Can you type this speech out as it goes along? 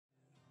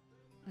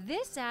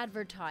This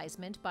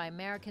advertisement by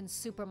American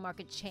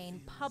supermarket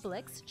chain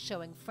Publix,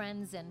 showing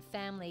friends and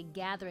family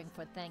gathering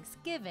for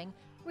Thanksgiving,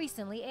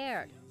 recently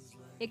aired.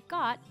 It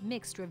got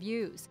mixed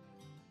reviews.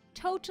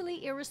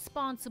 "Totally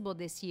irresponsible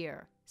this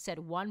year," said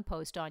one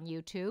post on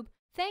YouTube.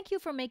 "Thank you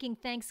for making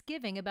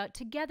Thanksgiving about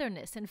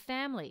togetherness and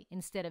family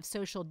instead of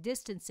social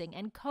distancing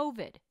and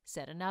COVID,"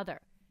 said another.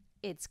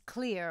 It's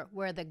clear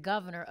where the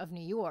governor of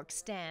New York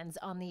stands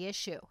on the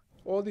issue.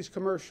 All these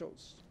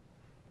commercials.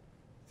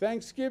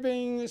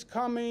 Thanksgiving is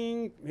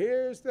coming.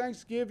 Here's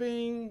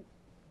Thanksgiving.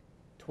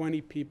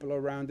 20 people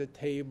around the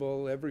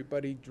table,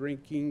 everybody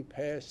drinking,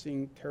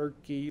 passing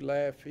turkey,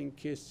 laughing,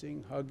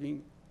 kissing,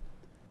 hugging.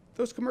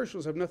 Those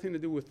commercials have nothing to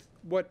do with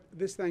what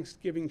this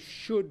Thanksgiving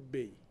should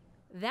be.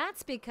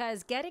 That's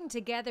because getting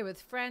together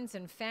with friends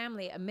and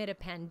family amid a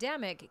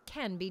pandemic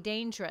can be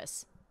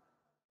dangerous.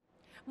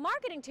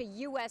 Marketing to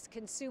U.S.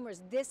 consumers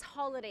this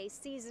holiday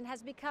season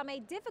has become a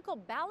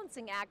difficult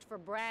balancing act for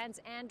brands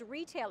and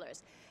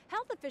retailers.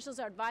 Health officials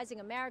are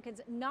advising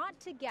Americans not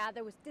to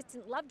gather with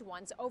distant loved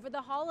ones over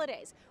the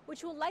holidays,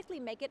 which will likely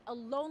make it a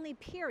lonely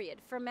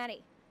period for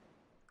many.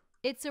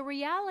 It's a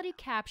reality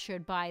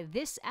captured by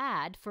this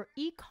ad for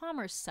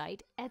e-commerce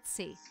site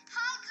Etsy.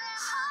 Hi, Grandma.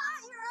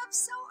 Hi, you're up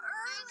so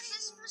early. Merry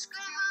Christmas,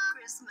 Grandma.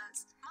 Merry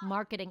Christmas.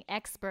 Marketing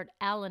expert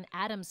Alan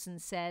Adamson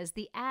says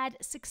the ad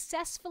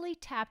successfully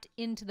tapped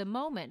into the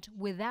moment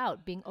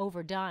without being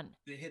overdone.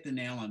 They hit the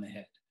nail on the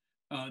head.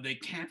 They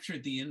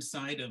captured the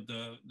inside of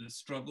the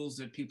struggles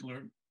that people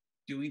are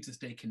doing to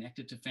stay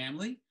connected to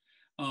family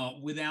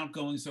without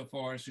going so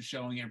far as to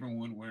showing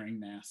everyone wearing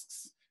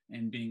masks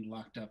and being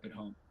locked up at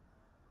home.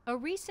 A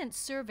recent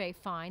survey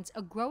finds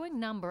a growing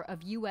number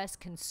of U.S.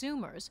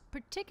 consumers,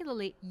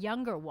 particularly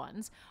younger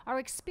ones, are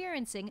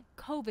experiencing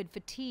COVID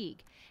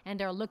fatigue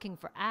and are looking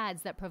for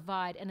ads that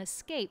provide an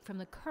escape from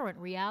the current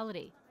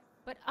reality.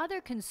 But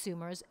other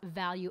consumers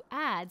value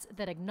ads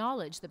that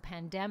acknowledge the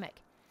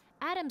pandemic.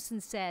 Adamson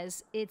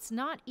says it's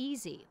not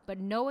easy, but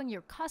knowing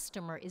your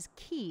customer is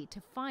key to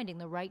finding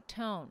the right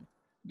tone.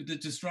 The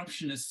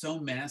disruption is so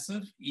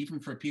massive, even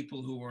for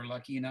people who are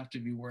lucky enough to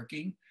be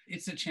working,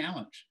 it's a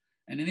challenge.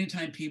 And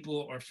anytime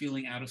people are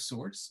feeling out of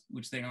sorts,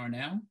 which they are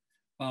now,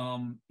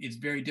 it's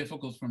very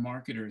difficult for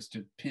marketers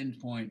to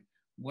pinpoint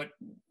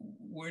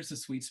where's the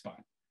sweet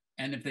spot.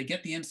 And if they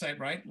get the insight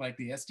right, like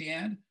the SD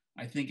ad,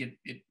 I think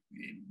it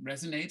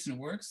resonates and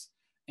it works.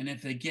 And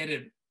if they get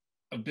it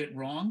a bit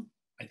wrong,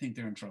 I think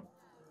they're in trouble.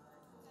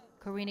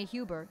 Karina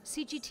Huber,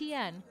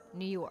 CGTN,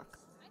 New York.